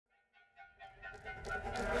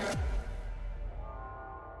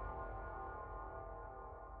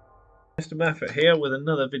Mr. Maffett here with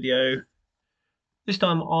another video, this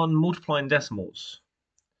time on multiplying decimals.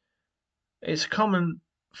 It's a common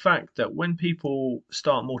fact that when people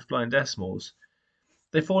start multiplying decimals,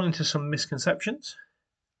 they fall into some misconceptions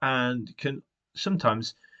and can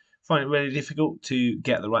sometimes find it really difficult to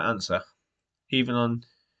get the right answer, even on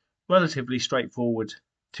relatively straightforward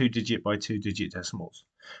 2-digit by 2-digit decimals.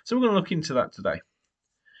 So we're going to look into that today.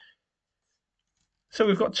 So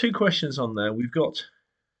we've got two questions on there. We've got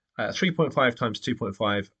 3.5 times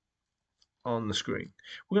 2.5 on the screen.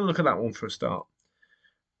 We're going to look at that one for a start.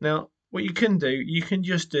 Now, what you can do, you can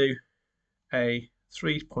just do a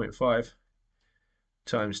 3.5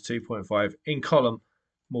 times 2.5 in column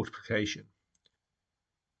multiplication.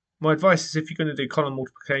 My advice is, if you're going to do column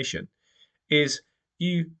multiplication, is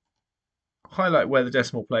you highlight where the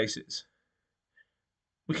decimal place is.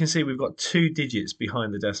 We can see we've got 2 digits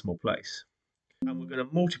behind the decimal place, and we're going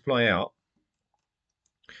to multiply out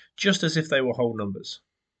just as if they were whole numbers.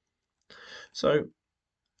 So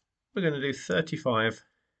we're going to do 35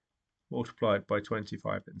 multiplied by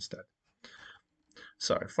 25 instead.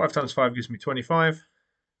 So 5 times 5 gives me 25.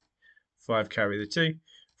 5 carry the 2.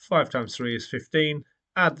 5 times 3 is 15.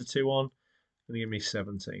 Add the 2 on, and give me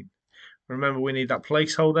 17. Remember, we need that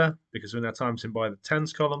placeholder because we're now timesing by the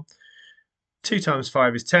tens column. 2 times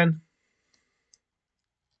 5 is 10.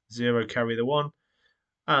 0 carry the 1.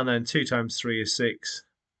 And then 2 times 3 is 6.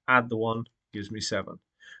 Add the 1 gives me 7.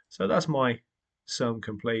 So that's my sum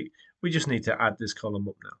complete. We just need to add this column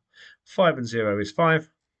up now. 5 and 0 is 5.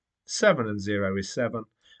 7 and 0 is 7.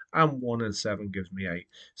 And 1 and 7 gives me 8.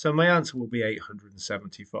 So my answer will be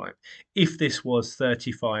 875 if this was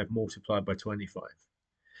 35 multiplied by 25.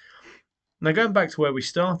 Now, going back to where we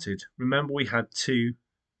started, remember we had 2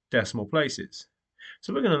 decimal places.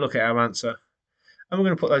 So we're going to look at our answer, and we're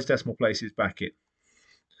going to put those decimal places back in.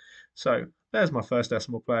 So there's my first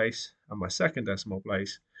decimal place and my second decimal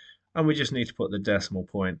place, and we just need to put the decimal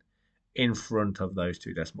point in front of those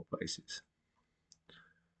 2 decimal places.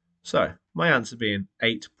 So my answer being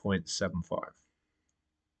 8.75.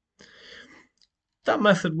 That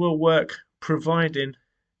method will work providing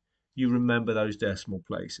you remember those decimal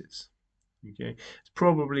places. Okay, it's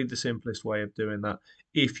probably the simplest way of doing that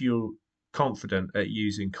if you're confident at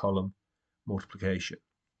using column multiplication.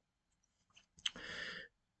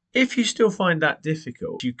 If you still find that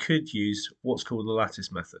difficult, you could use what's called the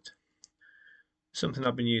lattice method. Something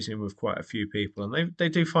I've been using with quite a few people, and they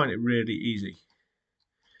do find it really easy.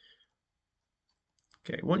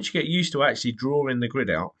 Okay, once you get used to actually drawing the grid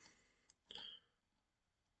out,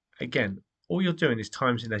 again, all you're doing is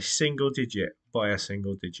timesing a single digit by a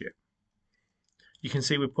single digit. You can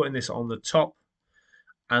see we're putting this on the top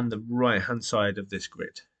and the right hand side of this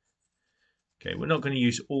grid. Okay, we're not going to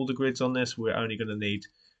use all the grids on this. We're only going to need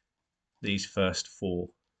these first 4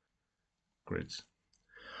 grids.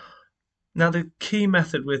 Now, the key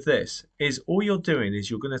method with this is all you're doing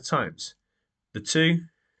is you're going to times the 2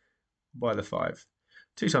 by the 5.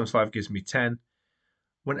 2 times 5 gives me 10.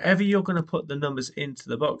 Whenever you're going to put the numbers into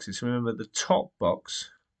the boxes, remember the top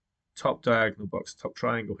box, top diagonal box, top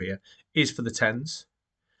triangle here, is for the tens,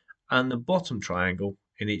 and the bottom triangle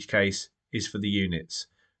in each case is for the units.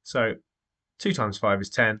 So 2 times 5 is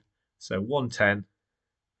 10, so 1 10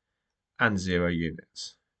 and 0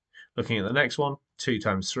 units. Looking at the next one, 2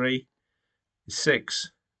 times 3 is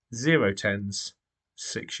 6, 0 tens,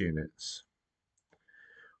 6 units.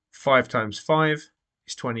 5 times 5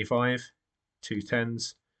 is 25, 2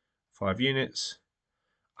 tens, 5 units.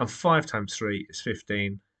 And 5 times 3 is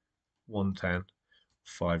 15, 1 10,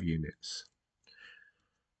 5 units.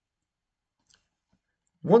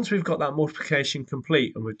 Once we've got that multiplication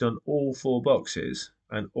complete and we've done all 4 boxes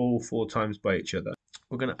and all 4 times by each other,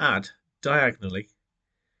 we're going to add diagonally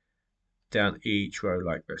down each row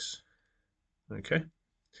like this. Okay.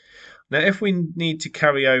 Now, if we need to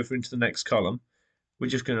carry over into the next column, we're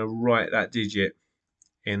just going to write that digit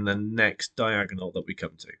in the next diagonal that we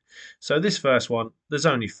come to. So this first one, there's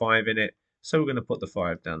only 5 in it, so we're going to put the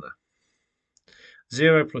 5 down there.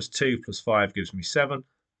 0 plus 2 plus 5 gives me 7.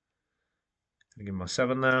 I'll give my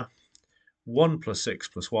 7 there. 1 plus 6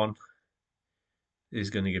 plus 1 is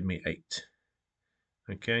going to give me 8.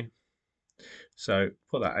 Okay, so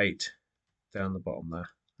put that 8 down the bottom there.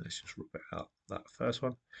 Let's just rub it out, that first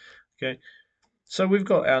one. Okay, so we've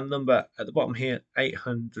got our number at the bottom here,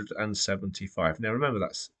 875. Now remember,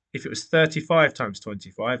 that's if it was 35 times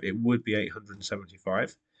 25, it would be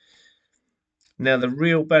 875. Now the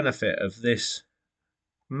real benefit of this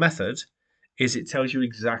method is it tells you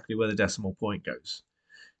exactly where the decimal point goes.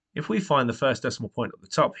 If we find the first decimal point at the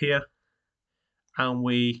top here, and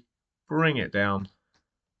we bring it down,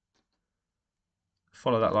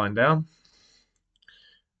 follow that line down,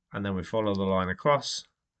 and then we follow the line across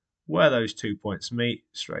where those 2 points meet,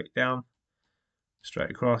 straight down,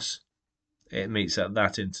 straight across. It meets at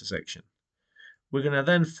that intersection. We're going to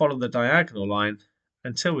then follow the diagonal line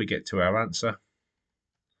until we get to our answer,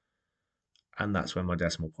 and that's where my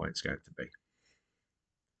decimal point is going to be.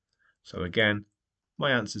 So again,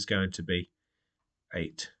 my answer is going to be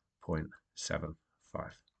 8.75.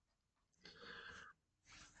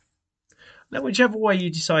 Now, whichever way you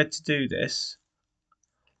decide to do this,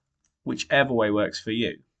 whichever way works for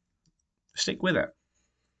you, stick with it.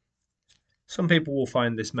 Some people will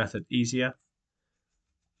find this method easier.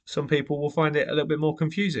 Some people will find it a little bit more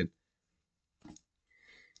confusing.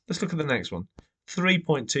 Let's look at the next one.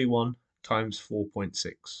 3.21 times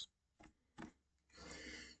 4.6.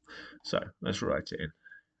 So let's write it in.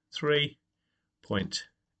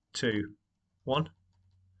 3.21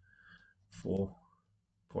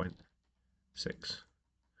 4.6.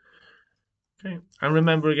 Okay, and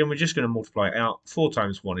remember again, we're just going to multiply it out. 4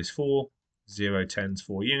 times 1 is 4, 0 tens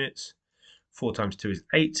 4 units. 4 times 2 is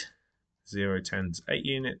 8, 0 tens 8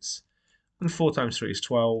 units. And 4 times 3 is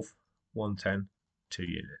 12, 1 10 2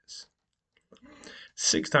 units.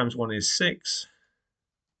 6 times 1 is 6,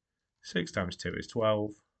 6 times 2 is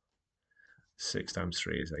 12, 6 times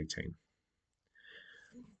 3 is 18.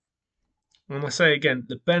 And I say again,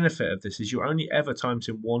 the benefit of this is you're only ever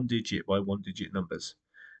timesing one digit by one digit numbers.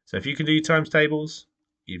 So if you can do your times tables,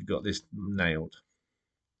 you've got this nailed.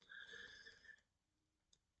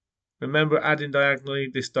 Remember, adding diagonally,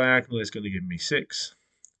 this diagonal is going to give me 6.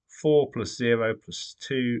 4 plus 0 plus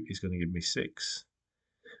 2 is going to give me 6.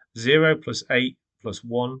 0 plus 8 plus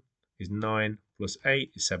 1 is 9, plus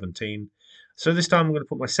 8 is 17. So this time I'm going to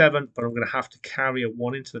put my 7, but I'm going to have to carry a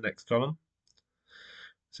 1 into the next column.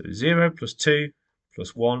 So 0 plus 2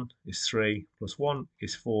 plus 1 is 3, plus 1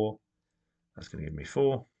 is 4. That's going to give me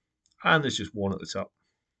 4. And there's just 1 at the top.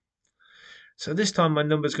 So this time my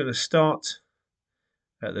number is going to start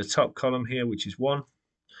at the top column here, which is 1.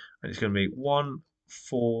 And it's going to be 1,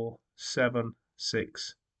 4, 7,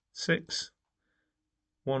 6, 6.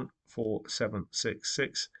 1, 4, 7, 6,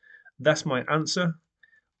 6. That's my answer.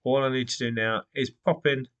 All I need to do now is pop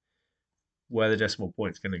in where the decimal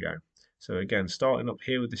point is going to go. So again, starting up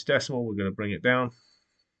here with this decimal, we're going to bring it down.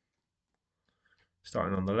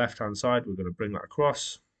 Starting on the left-hand side, we're going to bring that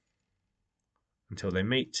across until they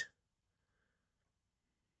meet.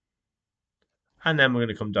 And then we're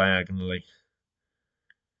going to come diagonally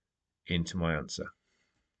into my answer.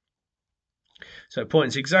 So it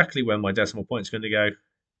points exactly where my decimal point is going to go,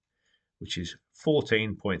 which is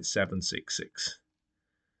 14.766.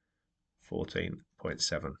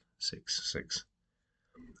 14.766.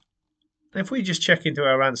 If we just check into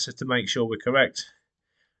our answer to make sure we're correct,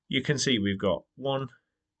 you can see we've got 1,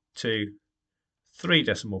 2, 3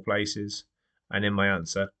 decimal places, and in my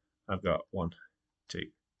answer I've got 1, 2,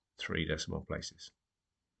 3 decimal places.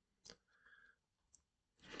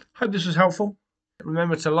 Hope this was helpful.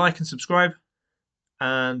 Remember to like and subscribe,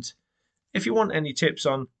 and if you want any tips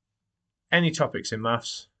on any topics in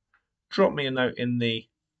maths, drop me a note in the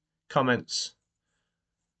comments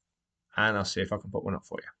and I'll see if I can put one up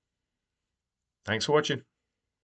for you. Thanks for watching.